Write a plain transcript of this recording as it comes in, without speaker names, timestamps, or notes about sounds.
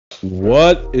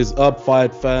What is up,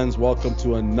 fight fans? Welcome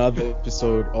to another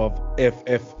episode of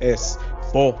FFS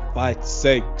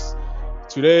 456.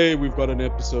 Today, we've got an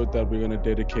episode that we're going to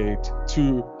dedicate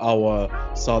to our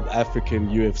South African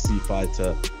UFC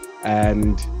fighter.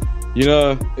 And, you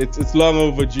know, it's long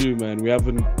overdue, man. We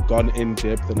haven't gone in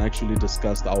depth and actually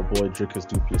discussed our boy Dricus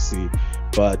du Plessis.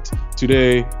 But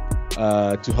today,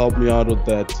 to help me out with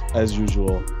that, as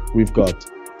usual, we've got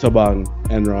Tabang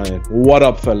and Ryan. What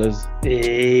up, fellas?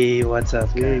 Hey, what's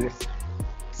up, guys?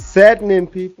 Saddening,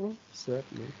 people.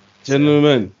 Saddening.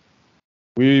 Gentlemen,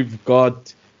 we've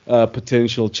got a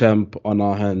potential champ on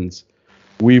our hands.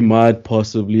 We might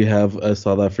possibly have a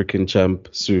South African champ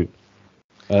soon.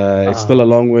 It's still a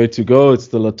long way to go. It's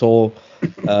still a tall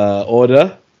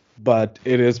order, but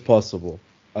it is possible.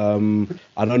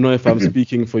 I don't know if I'm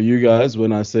speaking for you guys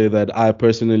when I say that I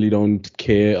personally don't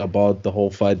care about the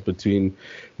whole fight between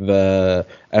the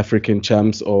African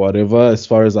champs or whatever. As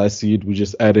far as I see it, we're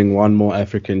just adding one more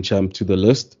African champ to the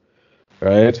list,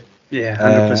 right? Yeah,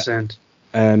 100%.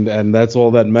 And that's all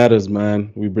that matters,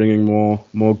 man. We're bringing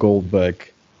more gold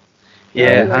back.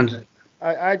 Yeah,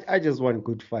 I just want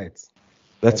good fights.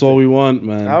 That's all we want,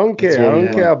 man. I don't care. I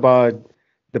don't care about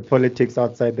the politics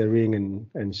outside the ring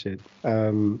and shit.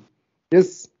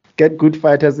 Just get good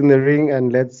fighters in the ring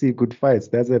and let's see good fights.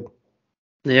 That's it.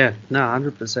 Yeah, no,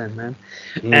 100%, man.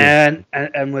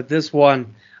 And with this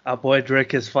one, our boy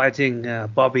Dricus is fighting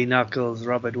Bobby Knuckles,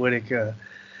 Robert Whitaker.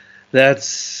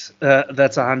 That's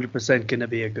 100% gonna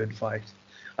be a good fight.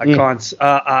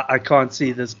 I can't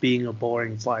see this being a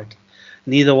boring fight.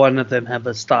 Neither one of them have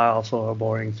a style for a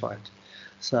boring fight.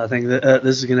 So I think that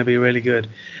this is going to be really good.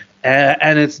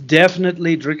 And it's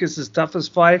definitely Dricus'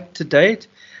 toughest fight to date.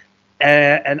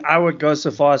 And I would go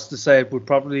so far as to say it would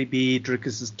probably be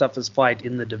Dricus' toughest fight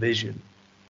in the division.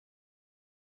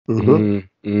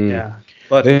 Yeah.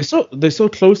 But they're so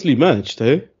closely matched,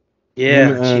 eh?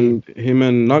 Yeah. Him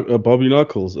and Bobby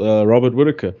Knuckles, Robert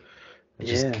Whitaker.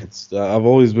 Yeah. I've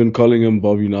always been calling him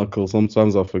Bobby Knuckles.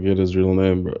 Sometimes I forget his real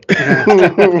name, bro.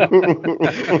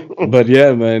 But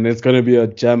yeah, man, it's gonna be a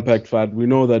jam-packed fight. We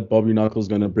know that Bobby Knuckles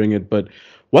gonna bring it. But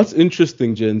what's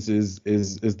interesting, gents, is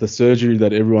the surgery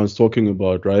that everyone's talking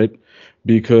about, right?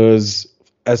 Because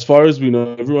as far as we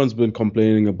know, everyone's been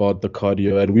complaining about the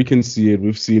cardio, and we can see it.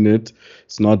 We've seen it.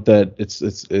 It's not that it's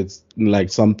like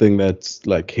something that's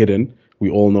like hidden. We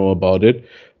all know about it,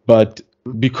 but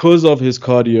because of his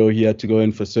cardio, he had to go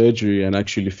in for surgery and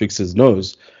actually fix his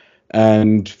nose.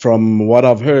 And from what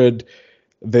I've heard,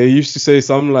 they used to say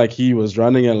something like he was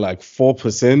running at like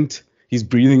 4%. He's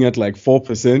breathing at like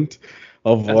 4%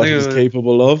 of what he's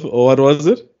capable of. Or what was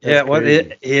it?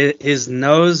 His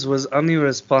nose was only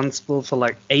responsible for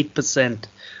like 8%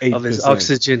 of his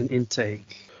oxygen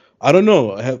intake. I don't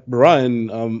know.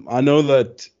 Ryan, I know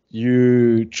that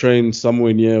you train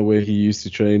somewhere near where he used to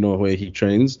train or where he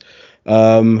trains.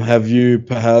 Have you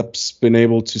perhaps been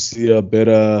able to see a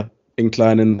better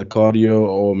incline in the cardio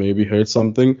or maybe heard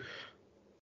something?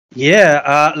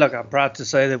 Yeah, look, I'm proud to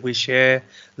say that we share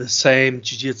the same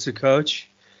jiu-jitsu coach.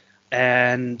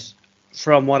 And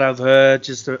from what I've heard,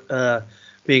 just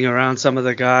being around some of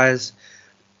the guys,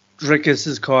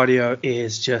 Dricus' cardio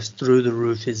is just through the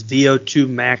roof. His VO2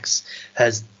 max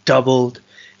has doubled.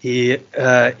 He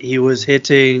was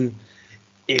hitting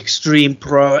extreme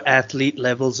pro athlete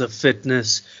levels of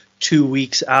fitness 2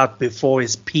 weeks out before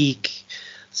his peak.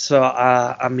 So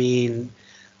I mean,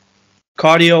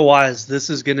 cardio wise, this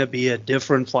is going to be a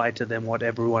different fighter than what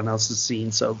everyone else has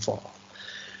seen so far.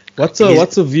 What's a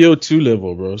VO2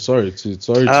 level, bro? Sorry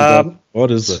to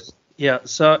what is it? Yeah,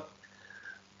 so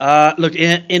look,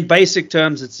 in basic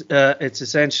terms, it's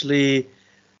essentially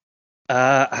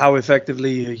how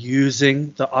effectively you're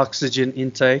using the oxygen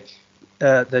intake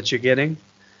that you're getting.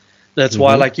 That's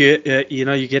why, like you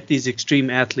get these extreme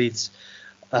athletes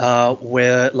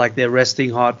where like their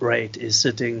resting heart rate is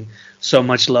sitting so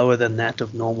much lower than that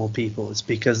of normal people. It's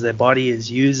because their body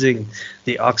is using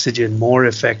the oxygen more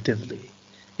effectively.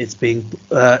 It's being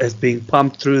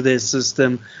pumped through their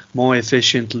system more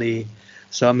efficiently.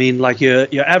 So I mean, like your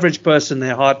average person,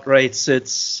 their heart rate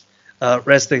sits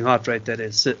resting heart rate that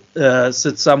is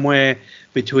sits somewhere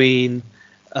between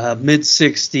mid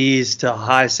 60s to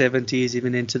high 70s,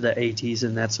 even into the 80s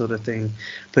and that sort of thing,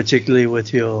 particularly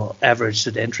with your average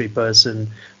sedentary person,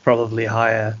 probably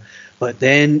higher. But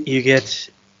then you get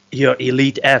your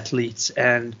elite athletes,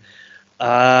 and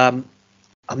I'm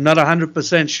not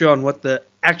 100% sure on what the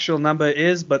actual number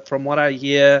is, but from what I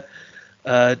hear,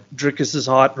 Dricus'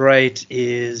 heart rate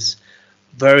is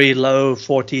very low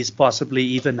 40s, possibly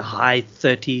even high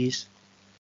 30s.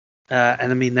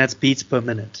 And I mean, that's beats per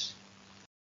minute.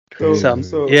 So, Crazy. hold on.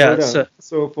 So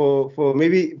So for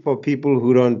maybe for people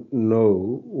who don't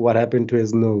know what happened to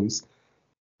his nose,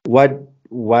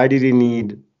 why did he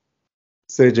need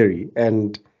surgery?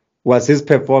 And was his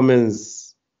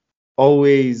performance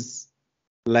always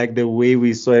like the way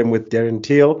we saw him with Darren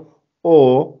Till,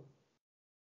 or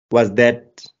was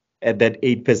that at that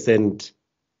 8%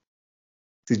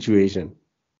 situation?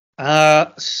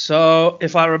 so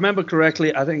if I remember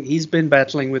correctly, I think he's been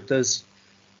battling with this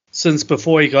since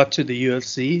before he got to the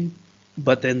UFC.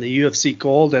 But then the UFC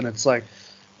called, and it's like,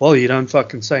 well, you don't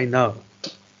fucking say no.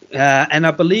 And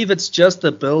I believe it's just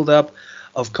a build-up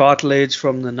of cartilage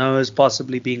from the nose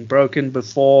possibly being broken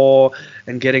before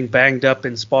and getting banged up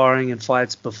in sparring and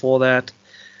fights before that.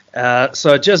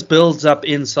 So it just builds up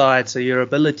inside. So your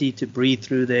ability to breathe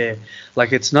through there,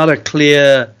 like it's not a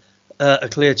clear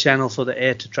channel for the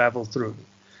air to travel through.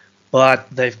 But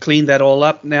they've cleaned that all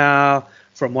up now.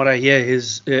 From what I hear,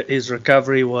 his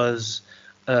recovery was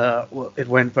it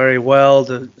went very well.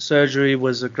 The surgery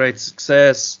was a great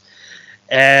success,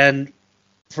 and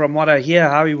from what I hear,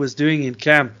 how he was doing in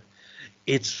camp,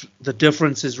 it's the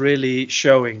difference is really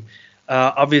showing.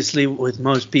 Obviously, with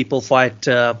most people fight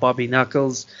Bobby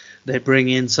Knuckles, they bring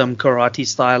in some karate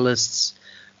stylists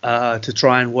to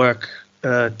try and work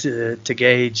to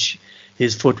gauge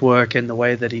his footwork and the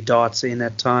way that he darts in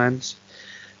at times.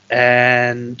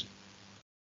 And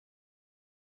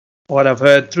what I've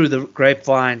heard through the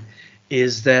grapevine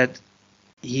is that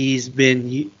he's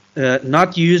been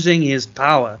not using his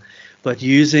power, but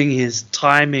using his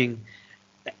timing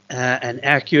and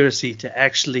accuracy to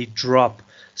actually drop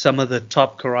some of the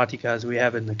top karate guys we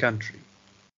have in the country.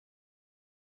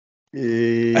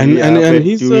 And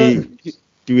he's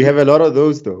do we have a lot of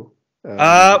those though?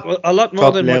 A lot more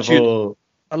Top than level,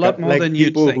 a lot more like than you'd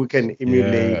people think. who can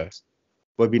emulate Yeah.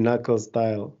 Bobby Knuckles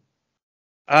style.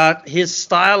 His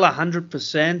style,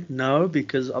 100%, no,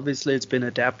 because obviously it's been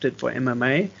adapted for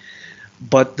MMA.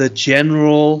 But the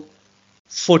general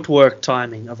footwork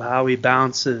timing of how he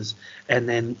bounces and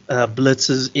then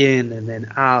blitzes in and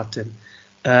then out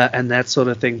and that sort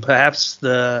of thing. Perhaps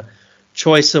the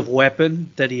choice of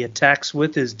weapon that he attacks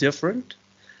with is different,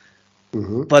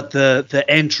 but the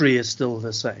entry is still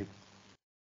the same.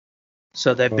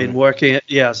 So they've been working.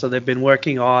 Yeah, so they've been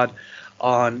working hard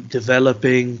on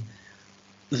developing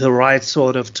the right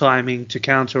sort of timing to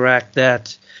counteract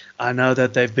that. I know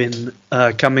that they've been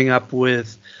coming up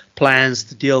with plans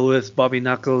to deal with Bobby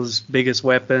Knuckles' biggest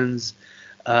weapons,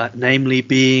 namely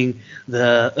being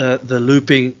the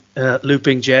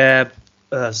looping jab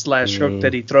slash hook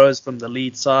that he throws from the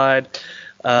lead side,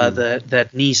 that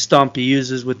knee stomp he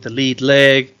uses with the lead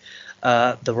leg,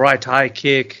 the right high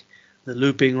kick, the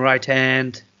looping right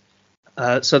hand.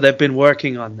 So they've been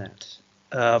working on that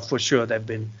for sure. They've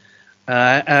been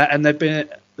and they've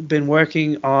been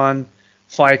working on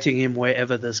fighting him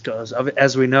wherever this goes.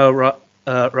 As we know,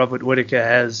 Robert Whitaker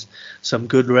has some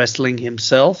good wrestling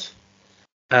himself,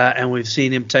 and we've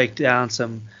seen him take down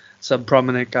some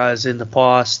prominent guys in the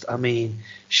past. I mean,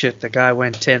 shit, the guy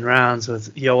went 10 rounds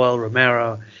with Yoel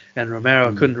Romero, and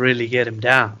Romero couldn't really get him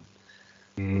down.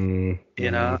 You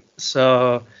know,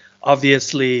 so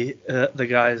obviously the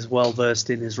guy is well versed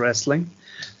in his wrestling,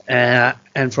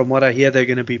 and from what I hear, they're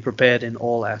going to be prepared in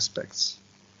all aspects.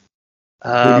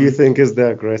 Who do you think is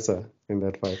the aggressor in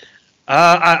that fight?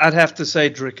 I'd have to say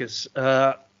Dricus.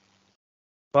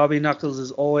 Bobby Knuckles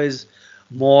is always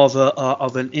more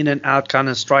of an in and out kind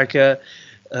of striker.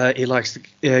 He likes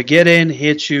to get in,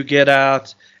 hit you, get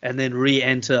out, and then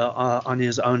re-enter on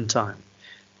his own time.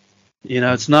 You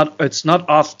know, it's not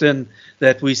often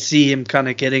that we see him kind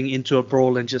of getting into a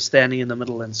brawl and just standing in the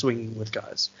middle and swinging with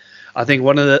guys. I think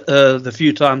one of the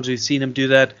few times we've seen him do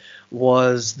that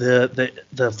was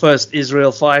the first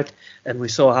Israel fight, and we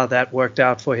saw how that worked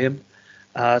out for him.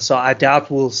 So I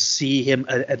doubt we'll see him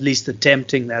at least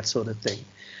attempting that sort of thing.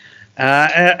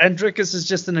 And Dricus is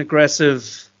just an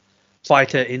aggressive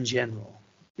fighter in general.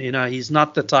 You know, he's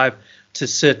not the type to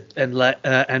sit and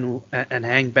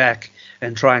hang back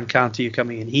and try and counter you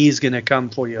coming in. He's going to come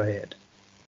for your head.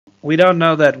 We don't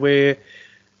know that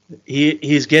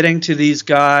he's getting to these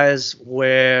guys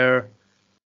where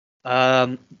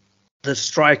the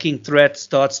striking threat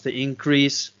starts to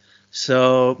increase.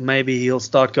 So maybe he'll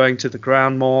start going to the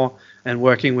ground more and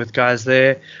working with guys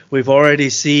there. We've already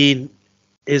seen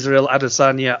Israel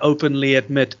Adesanya openly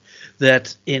admit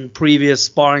that in previous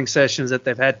sparring sessions that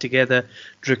they've had together,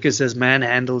 Dricus has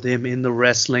manhandled him in the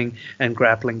wrestling and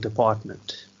grappling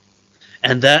department.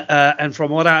 And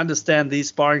from what I understand, these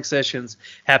sparring sessions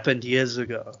happened years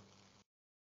ago.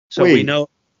 So we know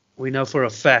for a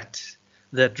fact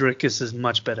that Dricus is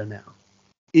much better now.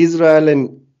 Israel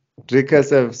and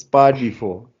Dricus have sparred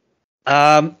before?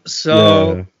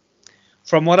 So Yeah.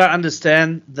 from what I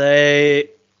understand, their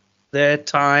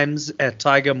times at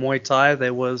Tiger Muay Thai,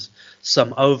 there was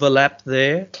some overlap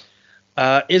there.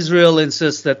 Israel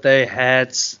insists that they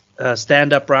had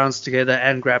stand-up rounds together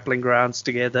and grappling rounds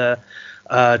together.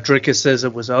 Dricus says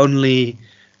it was only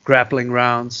grappling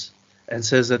rounds and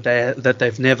says that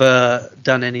they've never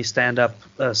done any stand-up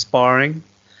sparring.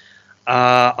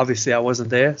 Obviously, I wasn't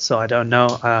there, so I don't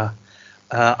know.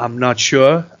 I'm not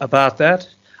sure about that.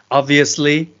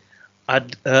 Obviously,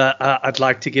 I'd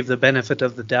like to give the benefit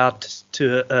of the doubt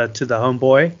to the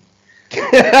homeboy.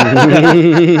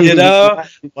 You know,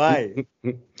 Why?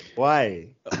 Why?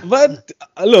 But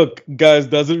look, guys,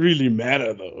 doesn't really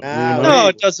matter though. No,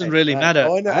 it doesn't really matter.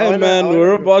 Hey man,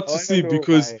 we're about to see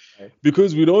because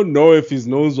we don't know if his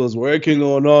nose was working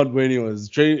or not when he was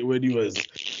trained. When he was,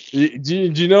 do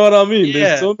you know what I mean? Yeah.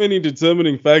 There's so many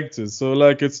determining factors. So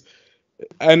like it's,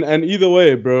 and either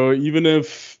way, bro. Even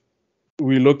if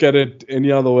we look at it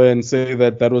any other way and say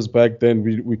that was back then,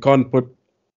 we can't put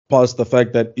past the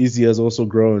fact that Izzy has also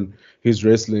grown his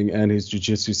wrestling and his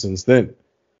jiu-jitsu since then.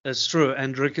 That's true,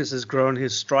 and Dricus has grown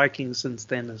his striking since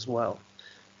then as well.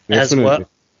 Definitely.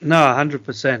 No,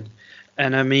 100%.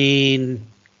 And I mean,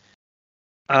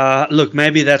 look,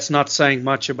 maybe that's not saying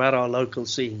much about our local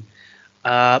scene.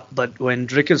 But when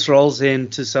Dricus rolls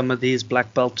into some of these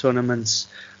black belt tournaments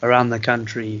around the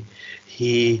country,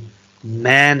 he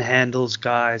manhandles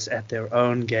guys at their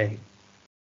own game.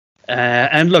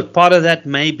 And look, part of that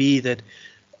may be that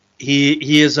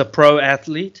he is a pro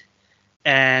athlete,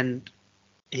 and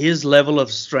his level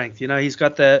of strength, he's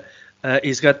got that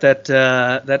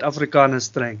Afrikaner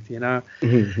strength,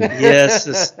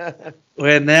 Yes,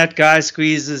 when that guy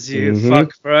squeezes you,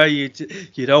 fuck, bro, you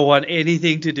don't want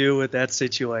anything to do with that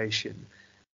situation.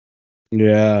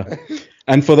 Yeah.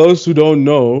 And for those who don't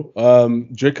know,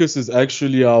 Dricus is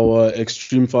actually our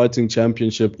Extreme Fighting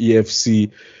Championship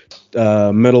EFC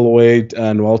middleweight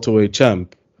and welterweight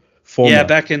champ. Former. Yeah,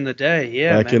 back in the day.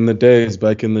 Yeah, back in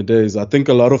the days. I think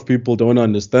a lot of people don't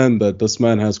understand that this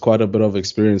man has quite a bit of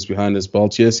experience behind his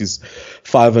belt. Yes, he's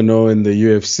 5-0 in the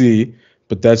UFC,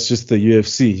 but that's just the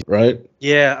UFC, right?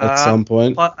 Yeah. At some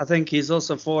point. I think he's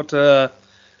also fought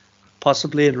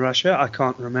possibly in Russia. I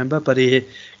can't remember, but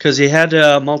because he had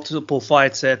multiple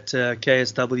fights at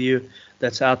KSW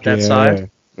that's out that side.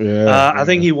 Yeah. I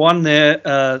think he won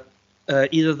there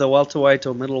either the welterweight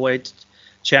or middleweight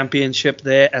championship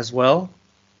there as well.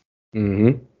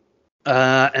 Mm-hmm.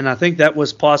 And I think that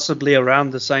was possibly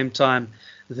around the same time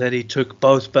that he took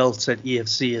both belts at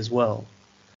EFC as well.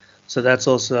 So that's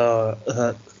also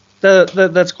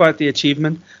that's quite the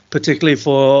achievement, particularly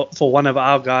for one of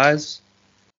our guys.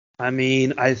 I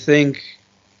mean, I think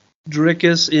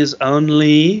Dricus is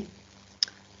only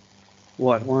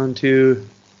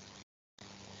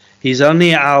he's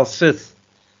only our fifth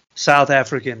South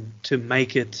African to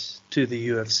make it to the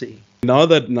UFC. Now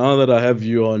that I have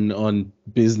you on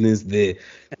business there,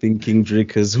 thinking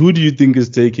Dricus, who do you think is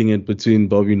taking it between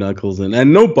Bobby Knuckles and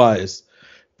no bias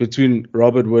between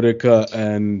Robert Whitaker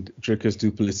and Dricus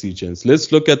du Plessis, gents?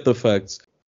 Let's look at the facts.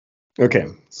 Okay,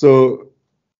 so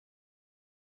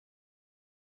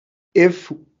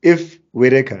if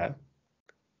Whitaker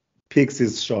picks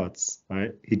his shots,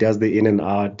 right, he does the in and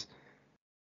out,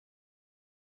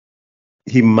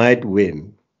 he might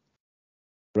win,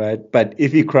 right? But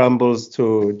if he crumbles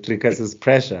to Dricus's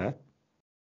pressure,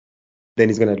 then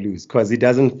he's going to lose because he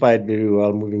doesn't fight very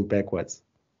well moving backwards,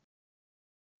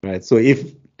 right? So if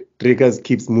Dricus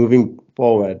keeps moving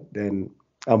forward, then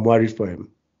I'm worried for him.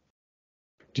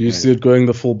 Do you see it going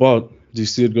the full bout? Do you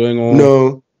see it going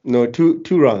all? No, two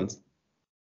rounds.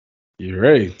 You're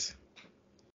right.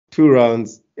 2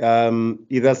 rounds,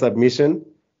 either submission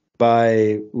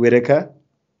by Whitaker,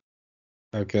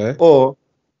 okay, or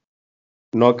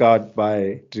knockout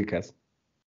by Dricus.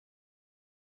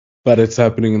 But it's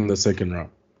happening in the second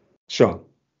round. Sure.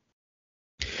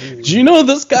 Do you know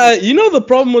this guy? You know the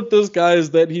problem with this guy is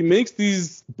that he makes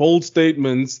these bold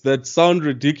statements that sound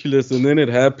ridiculous, and then it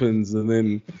happens, and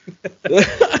then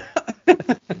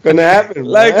Gonna happen.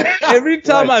 like every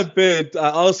time I bet,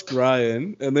 I ask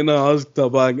Ryan, and then I ask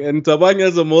Tabang, and Tabang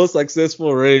has a more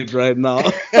successful rate right now.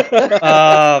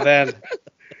 Oh man.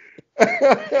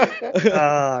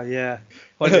 Yeah.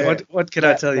 What can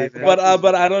I tell you? Man?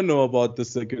 But I don't know about the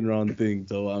second round thing,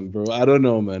 Tabang, bro. I don't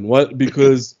know, man.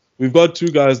 Because we've got two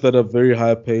guys that are very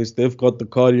high paced. They've got the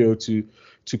cardio to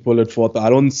pull it forth. I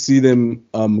don't see them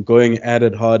going at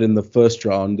it hard in the first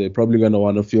round. They're probably going to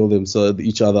want to feel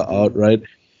each other out, right?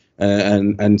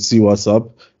 And see what's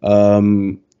up.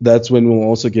 That's when we'll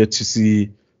also get to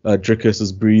see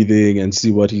Dricus' breathing and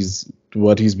see what he's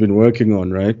been working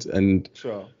on, right? And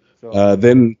Sure.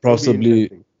 then It'll be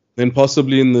interesting.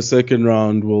 possibly in the second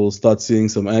round we'll start seeing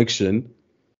some action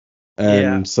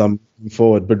and some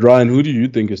forward. But Ryan, who do you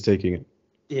think is taking it?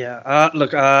 Yeah.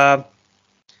 Look. I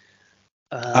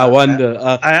wonder.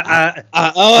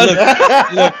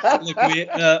 Look.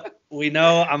 We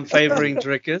know I'm favoring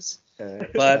Dricus,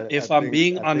 but if I'm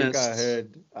being honest,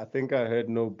 I think I heard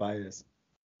no bias.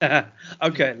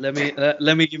 okay.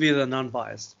 Let me give you the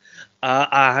non-biased.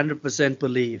 I 100%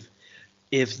 believe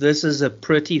if this is a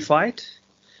pretty fight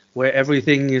where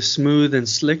everything is smooth and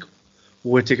slick,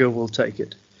 Whitaker will take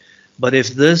it. But if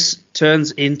this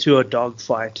turns into a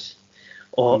dogfight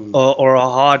or a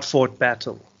hard-fought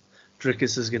battle,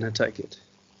 Dricus is going to take it.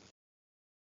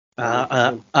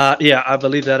 Yeah, I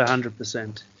believe that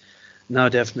 100%. No,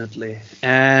 definitely.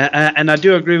 And I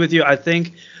do agree with you. I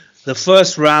think the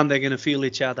first round they're going to feel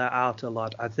each other out a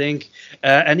lot. I think,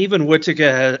 and even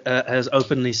Whitaker has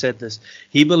openly said this.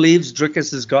 He believes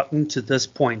Dricus has gotten to this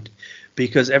point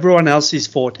because everyone else he's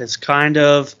fought has kind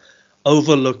of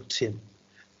overlooked him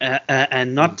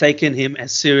and not taken him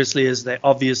as seriously as they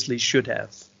obviously should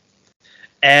have.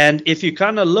 And if you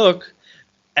kind of look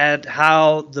at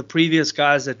how the previous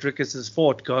guys that Dricus has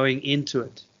fought going into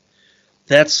it,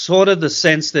 that's sort of the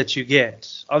sense that you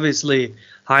get. Obviously,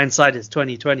 hindsight is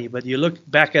 20/20, but you look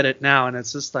back at it now and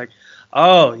it's just like,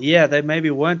 oh, yeah, they maybe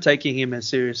weren't taking him as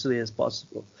seriously as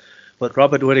possible. But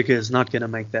Robert Whitaker is not going to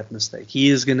make that mistake.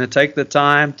 He is going to take the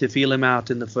time to feel him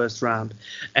out in the first round.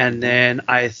 And then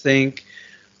I think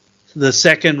the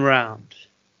second round.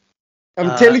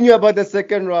 I'm telling you about the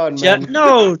second round, man.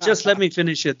 No, just let me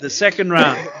finish it. The second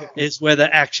round is where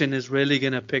the action is really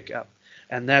going to pick up.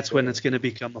 And that's when it's going to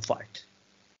become a fight.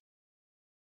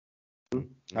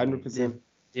 100%.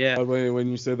 Yeah. By the way, when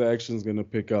you say the action's going to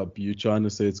pick up, you're trying to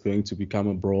say it's going to become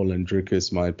a brawl and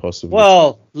Dricus might possibly...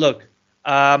 Well, look,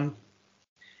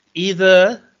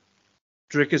 either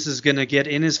Dricus is going to get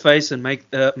in his face and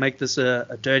make this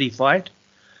a dirty fight,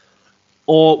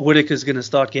 or Whitaker's going to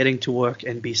start getting to work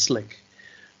and be slick.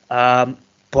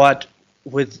 But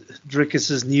with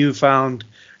Dricus's newfound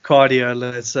cardio,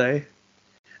 let's say,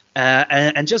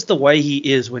 and just the way he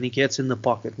is when he gets in the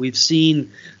pocket. We've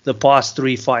seen the past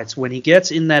 3 fights. When he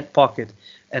gets in that pocket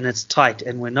and it's tight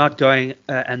and we're not going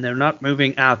and they're not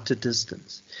moving out to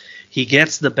distance, he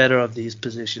gets the better of these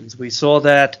positions. We saw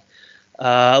that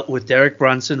with Derek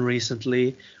Brunson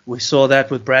recently. We saw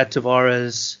that with Brad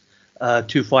Tavares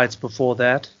 2 fights before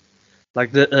that.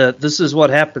 Like this is what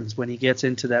happens when he gets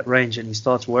into that range and he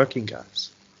starts working guys.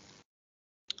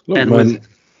 Look, and man.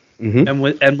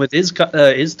 with his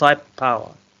type of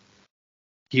power,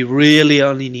 he really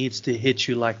only needs to hit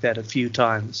you like that a few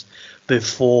times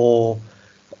before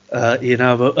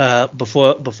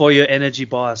before your energy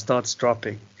bar starts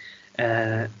dropping.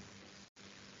 And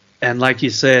like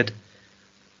you said,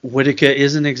 Whitaker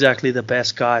isn't exactly the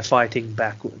best guy fighting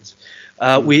backwards.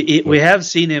 We have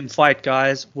seen him fight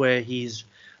guys where he's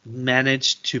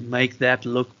managed to make that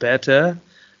look better.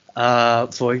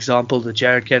 For example, the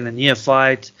Jared Cannonier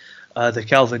fight, the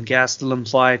Calvin Gastelum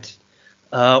fight.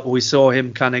 We saw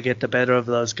him kind of get the better of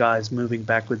those guys moving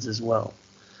backwards as well.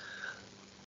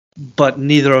 But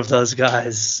neither of those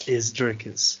guys is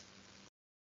Dricus.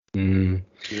 Yeah.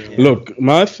 Look,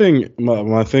 my thing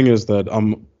is that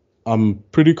I'm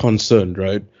pretty concerned,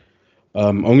 right?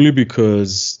 Only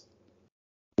because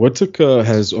Whitaker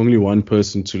has only one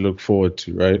person to look forward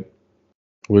to, right?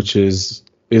 Which is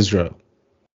Israel.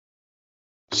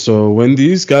 So when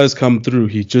these guys come through,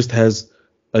 he just has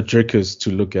a Dricus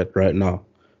to look at right now.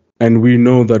 And we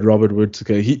know that Robert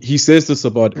Whitaker, he says this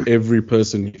about every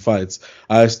person he fights.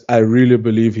 I really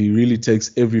believe he really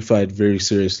takes every fight very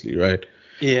seriously, right?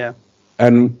 Yeah.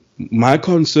 And my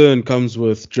concern comes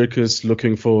with Dricus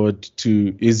looking forward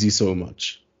to Izzy so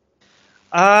much.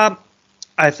 I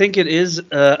think it is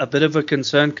a bit of a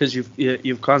concern because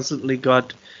you've constantly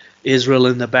got Israel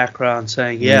in the background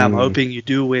saying, I'm hoping you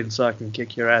do win so I can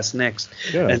kick your ass next.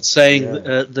 Yeah. And saying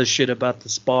the shit about the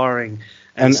sparring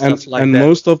and stuff like that. And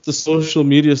most of the social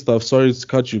media stuff, sorry to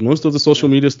cut you, most of the social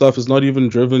media stuff is not even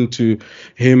driven to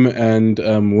him and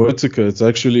Whitaker. It's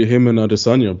actually him and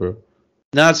Adesanya, bro.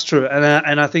 That's true.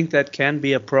 And I think that can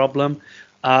be a problem.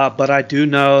 But I do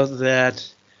know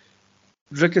that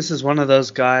Dricus is one of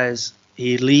those guys,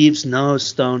 he leaves no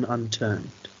stone unturned.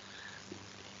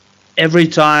 Every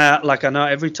time, like I know,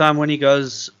 every time when he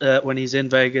goes, when he's in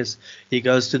Vegas, he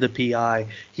goes to the PI.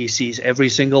 He sees every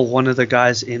single one of the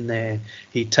guys in there.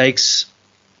 He takes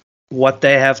what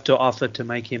they have to offer to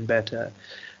make him better.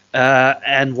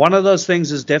 And one of those things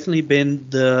has definitely been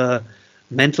the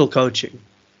mental coaching.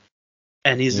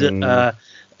 and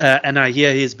and I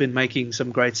hear he's been making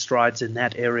some great strides in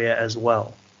that area as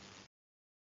well.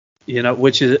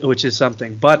 Which is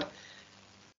something. But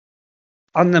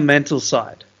on the mental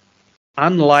side,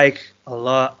 unlike a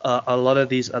lot of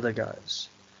these other guys,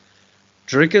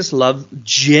 Dricus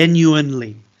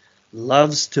genuinely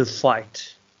loves to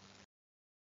fight,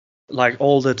 like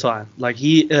all the time. Like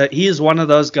he is one of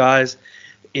those guys.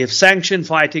 If sanctioned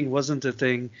fighting wasn't a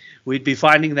thing, we'd be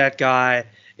finding that guy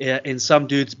in some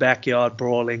dude's backyard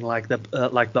brawling like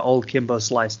the old Kimbo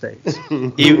Slice days.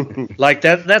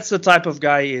 That's the type of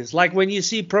guy he is. Like when you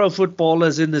see pro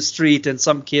footballers in the street and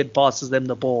some kid passes them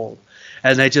the ball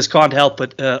and they just can't help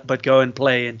but go and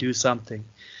play and do something.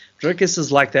 Dricus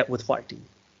is like that with fighting.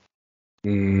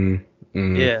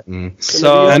 Yeah.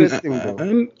 So and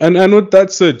with that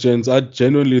said, gents, I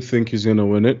genuinely think he's gonna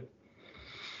win it.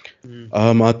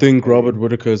 I think Robert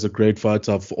Whitaker is a great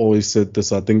fighter. I've always said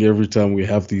this. I think every time we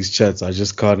have these chats, I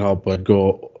just can't help but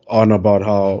go on about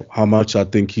how much I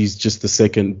think he's just the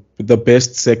second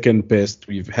best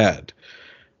we've had,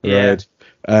 right?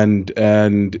 And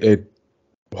it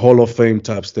Hall of Fame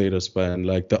type status, man.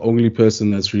 Like the only person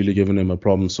that's really given him a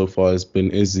problem so far has been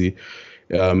Izzy,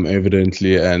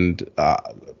 evidently, and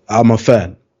I'm a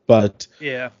fan. But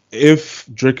if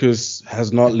Dricus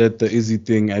has not let the Izzy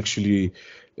thing actually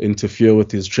interfere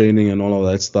with his training and all of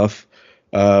that stuff,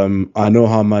 I know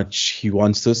how much he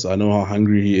wants this. I know how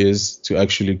hungry he is to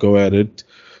actually go at it.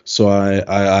 So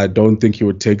I don't think he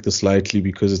would take this lightly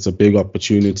because it's a big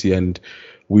opportunity, and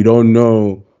we don't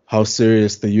know how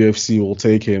serious the UFC will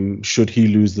take him should he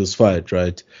lose this fight,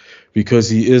 right? Because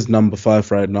he is number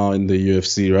 5 right now in the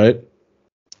UFC, right?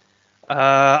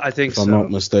 I think so. If I'm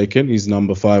not mistaken, he's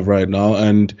number 5 right now,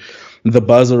 and the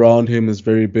buzz around him is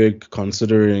very big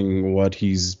considering what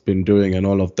he's been doing and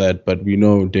all of that. But we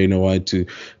know Dana White to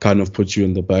kind of put you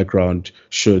in the background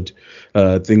should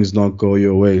things not go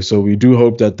your way. So we do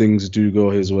hope that things do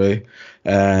go his way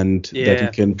and that he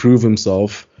can prove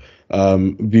himself,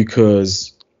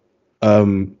 because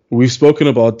we've spoken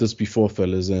about this before,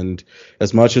 fellas, and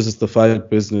as much as it's the fight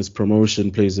business, promotion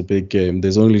plays a big game.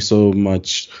 There's only so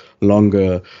much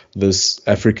longer this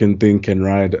African thing can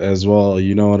ride as well,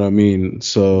 you know what I mean?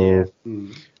 So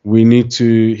he needs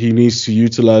to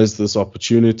utilize this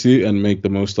opportunity and make the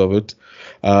most of it.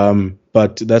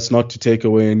 But that's not to take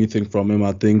away anything from him.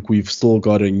 I think we've still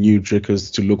got a new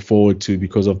Dricus to look forward to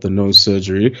because of the nose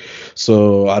surgery.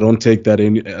 So I don't take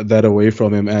that away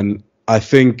from him. And I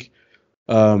think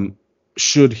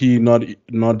should he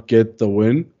not get the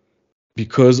win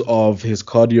because of his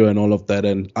cardio and all of that,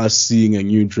 and us seeing a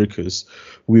new Dricus,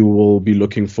 we will be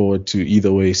looking forward to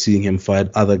either way seeing him fight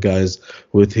other guys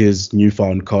with his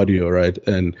newfound cardio, right?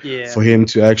 And for him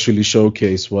to actually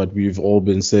showcase what we've all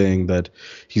been saying, that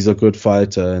he's a good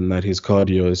fighter and that his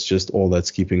cardio is just all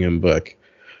that's keeping him back.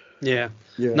 No,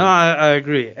 I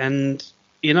agree. And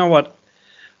you know what?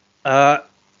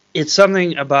 It's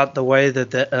something about the way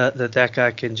that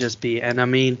guy can just be. And I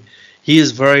mean, he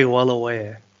is very well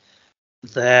aware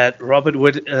that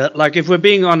like if we're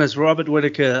being honest, Robert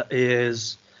Whitaker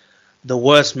is the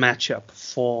worst matchup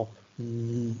for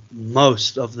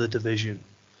most of the division.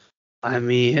 I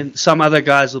mean, some other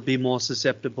guys will be more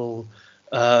susceptible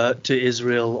to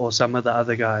Israel or some of the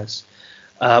other guys.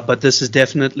 But this is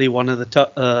definitely one of the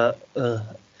top,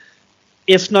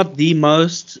 if not the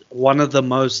most, one of the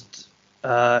most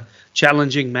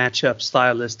challenging matchups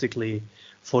stylistically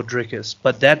for Dricus.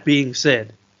 But that being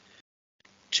said,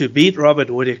 to beat Robert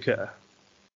Whitaker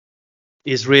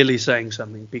is really saying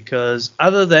something, because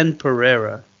other than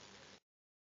Pereira,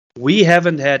 we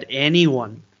haven't had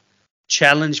anyone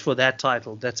challenge for that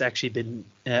title that's actually been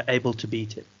able to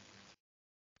beat him.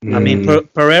 I mean,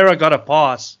 Pereira got a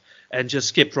pass and just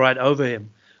skipped right over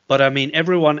him. But I mean,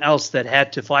 everyone else that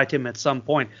had to fight him at some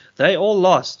point, they all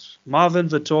lost. Marvin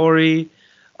Vettori,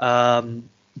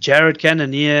 Jared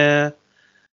Cannonier.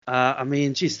 I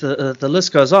mean, geez, the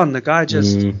list goes on. The guy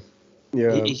just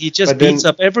he just beats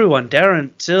up everyone. Darren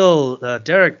Till,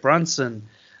 Derek Brunson.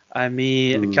 I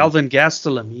mean, Calvin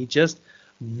Gastelum. He just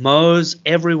mows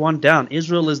everyone down.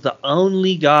 Israel is the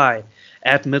only guy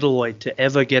at middleweight to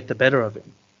ever get the better of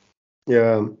him.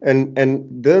 Yeah,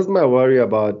 and there's my worry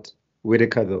about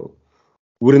Whitaker though.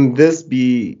 Wouldn't this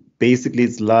be basically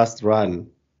its last run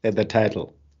at the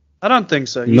title? I don't think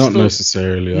so. Not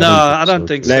necessarily. No, I don't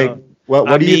think so. Like,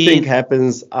 what do you think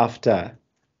happens after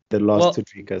the loss to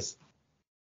Dricus?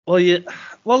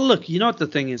 Well, look, you know what the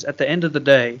thing is? At the end of the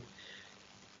day,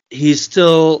 he's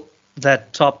still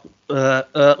that top.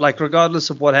 Like,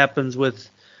 regardless of what happens with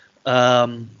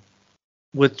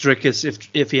with Dricus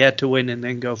if he had to win and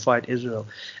then go fight Israel.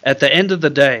 At the end of the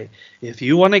day, if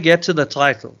you want to get to the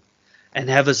title and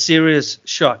have a serious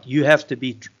shot, you have to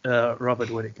beat Robert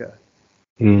Whitaker.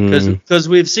 Because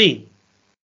we've seen.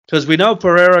 Because we know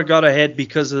Pereira got ahead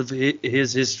because of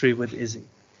his history with Izzy.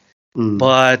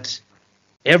 But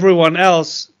everyone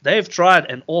else, they've tried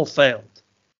and all failed.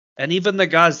 And even the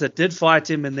guys that did fight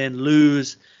him and then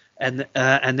lose and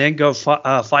then go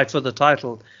fight for the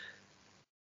title,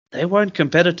 they weren't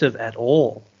competitive at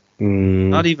all.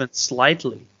 Not even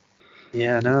slightly.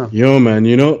 Yeah, no. Yo, man,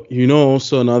 you know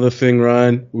also another thing,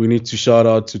 Ryan, we need to shout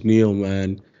out to Neil,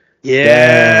 man.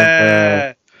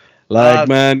 Yeah. Like,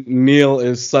 man, Neil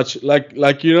is such,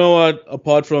 like, you know what?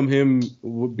 Apart from him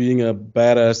being a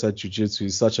badass at jiu-jitsu,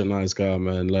 he's such a nice guy,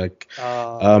 man. Like,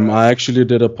 I actually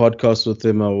did a podcast with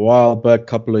him a while back,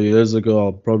 couple of years ago.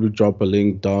 I'll probably drop a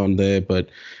link down there, but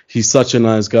he's such a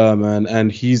nice guy, man.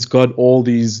 And he's got all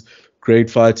these great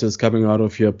fighters coming out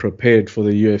of here prepared for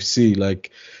the UFC.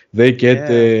 Like, they get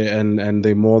there and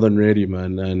they're more than ready,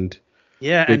 man. And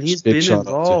and he's been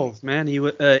involved, man. He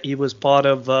was part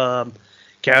of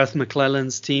Gareth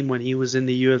McClellan's team when he was in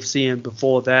the UFC, and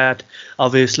before that,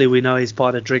 obviously, we know he's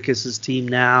part of Dricus's team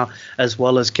now, as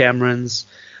well as Cameron's.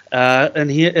 And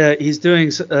he's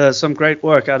doing some great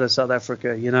work out of South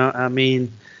Africa. You know, I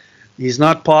mean, he's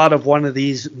not part of one of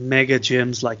these mega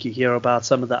gyms like you hear about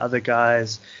some of the other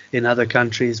guys in other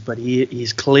countries, but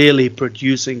he's clearly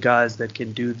producing guys that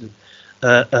can do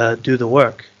the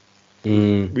work. We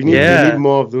need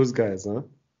more of those guys, huh?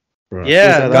 Right.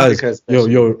 Yeah, guys,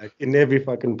 yo, like in every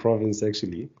fucking province,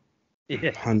 actually.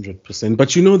 Yeah. 100%.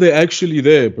 But you know they're actually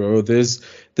there, bro. There's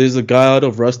a guy out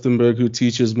of Rustenburg who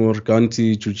teaches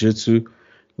Morganti jiu-jitsu.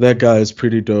 That guy is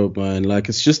pretty dope, man. Like,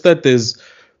 it's just that there's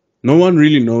no one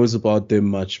really knows about them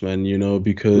much, man. You know,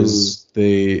 because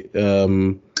they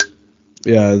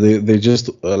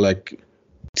just like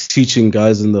teaching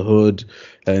guys in the hood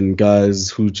and guys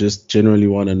who just generally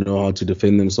want to know how to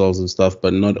defend themselves and stuff,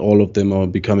 but not all of them are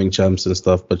becoming champs and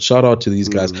stuff. But shout out to these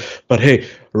guys. But hey,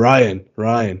 Ryan,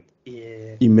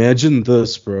 yeah, imagine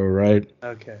this, bro, right?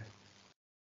 Okay.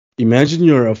 Imagine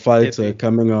you're a fighter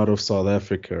coming out of South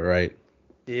Africa, right?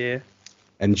 Yeah.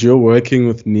 And you're working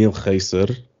with Neil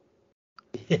Geyser.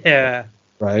 Yeah.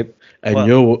 Right? And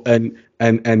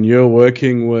you're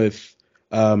working with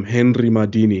Henry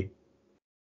Madini.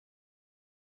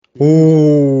 Oh,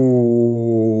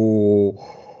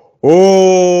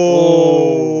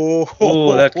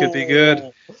 that could be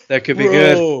good. That could be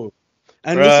good.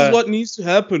 And this is what needs to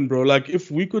happen, bro. Like, if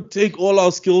we could take all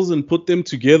our skills and put them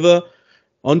together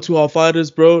onto our fighters,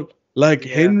 bro. Like,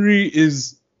 Henry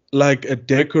is like a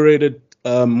decorated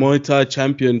Muay Thai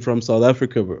champion from South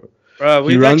Africa, bro. Bro,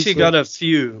 we've actually got a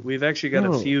few. We've actually got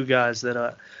a few guys that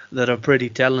are pretty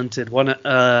talented. One of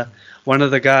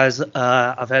the guys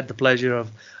I've had the pleasure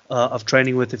of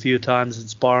training with a few times and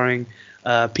sparring,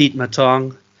 Pete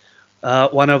Matong,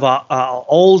 one of our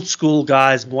old school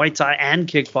guys, Muay Thai and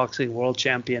kickboxing world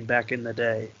champion back in the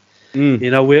day. You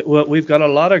know, we've got a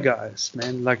lot of guys,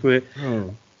 man. Like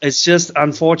it's just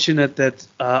unfortunate that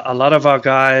a lot of our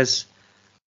guys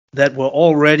that were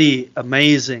already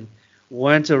amazing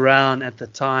weren't around at the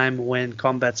time when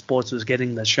combat sports was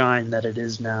getting the shine that it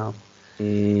is now.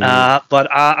 But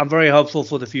I'm very hopeful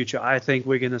for the future. I think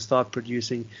we're going to start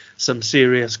producing some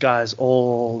serious guys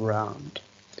all around.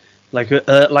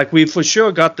 Like we for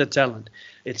sure got the talent.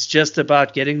 It's just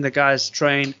about getting the guys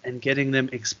trained and getting them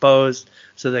exposed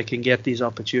so they can get these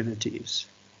opportunities.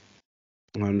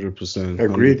 100%.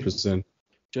 Agreed. 100%.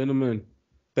 Gentlemen,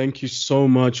 thank you so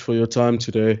much for your time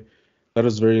today. That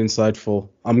was very insightful.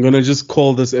 I'm going to just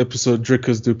call this episode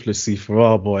Dricus du Plessis for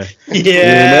our boy.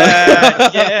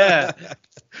 Yeah.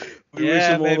 We wish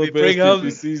him all the best if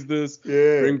he sees this.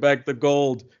 Bring back the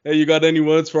gold. Hey, you got any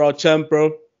words for our champ,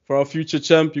 bro? For our future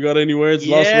champ, you got any words?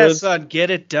 Last words? Son, get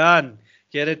it done.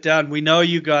 Get it done. We know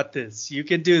you got this. You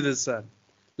can do this, son.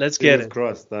 Let's get it.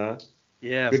 Crossed, huh?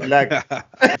 Yeah. Good luck.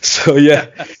 So,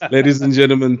 ladies and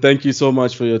gentlemen, thank you so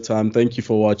much for your time. Thank you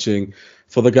for watching.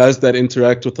 For the guys that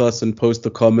interact with us and post the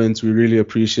comments, we really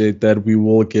appreciate that. We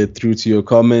will get through to your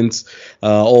comments,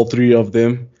 all three of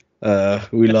them.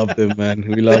 We love them, man.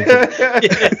 We love them.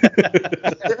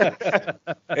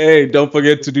 Hey, don't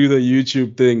forget to do the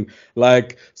YouTube thing.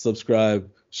 Like,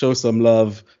 subscribe, show some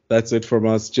love. That's it from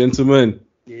us, gentlemen.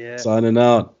 Yeah. Signing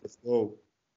out. Let's go.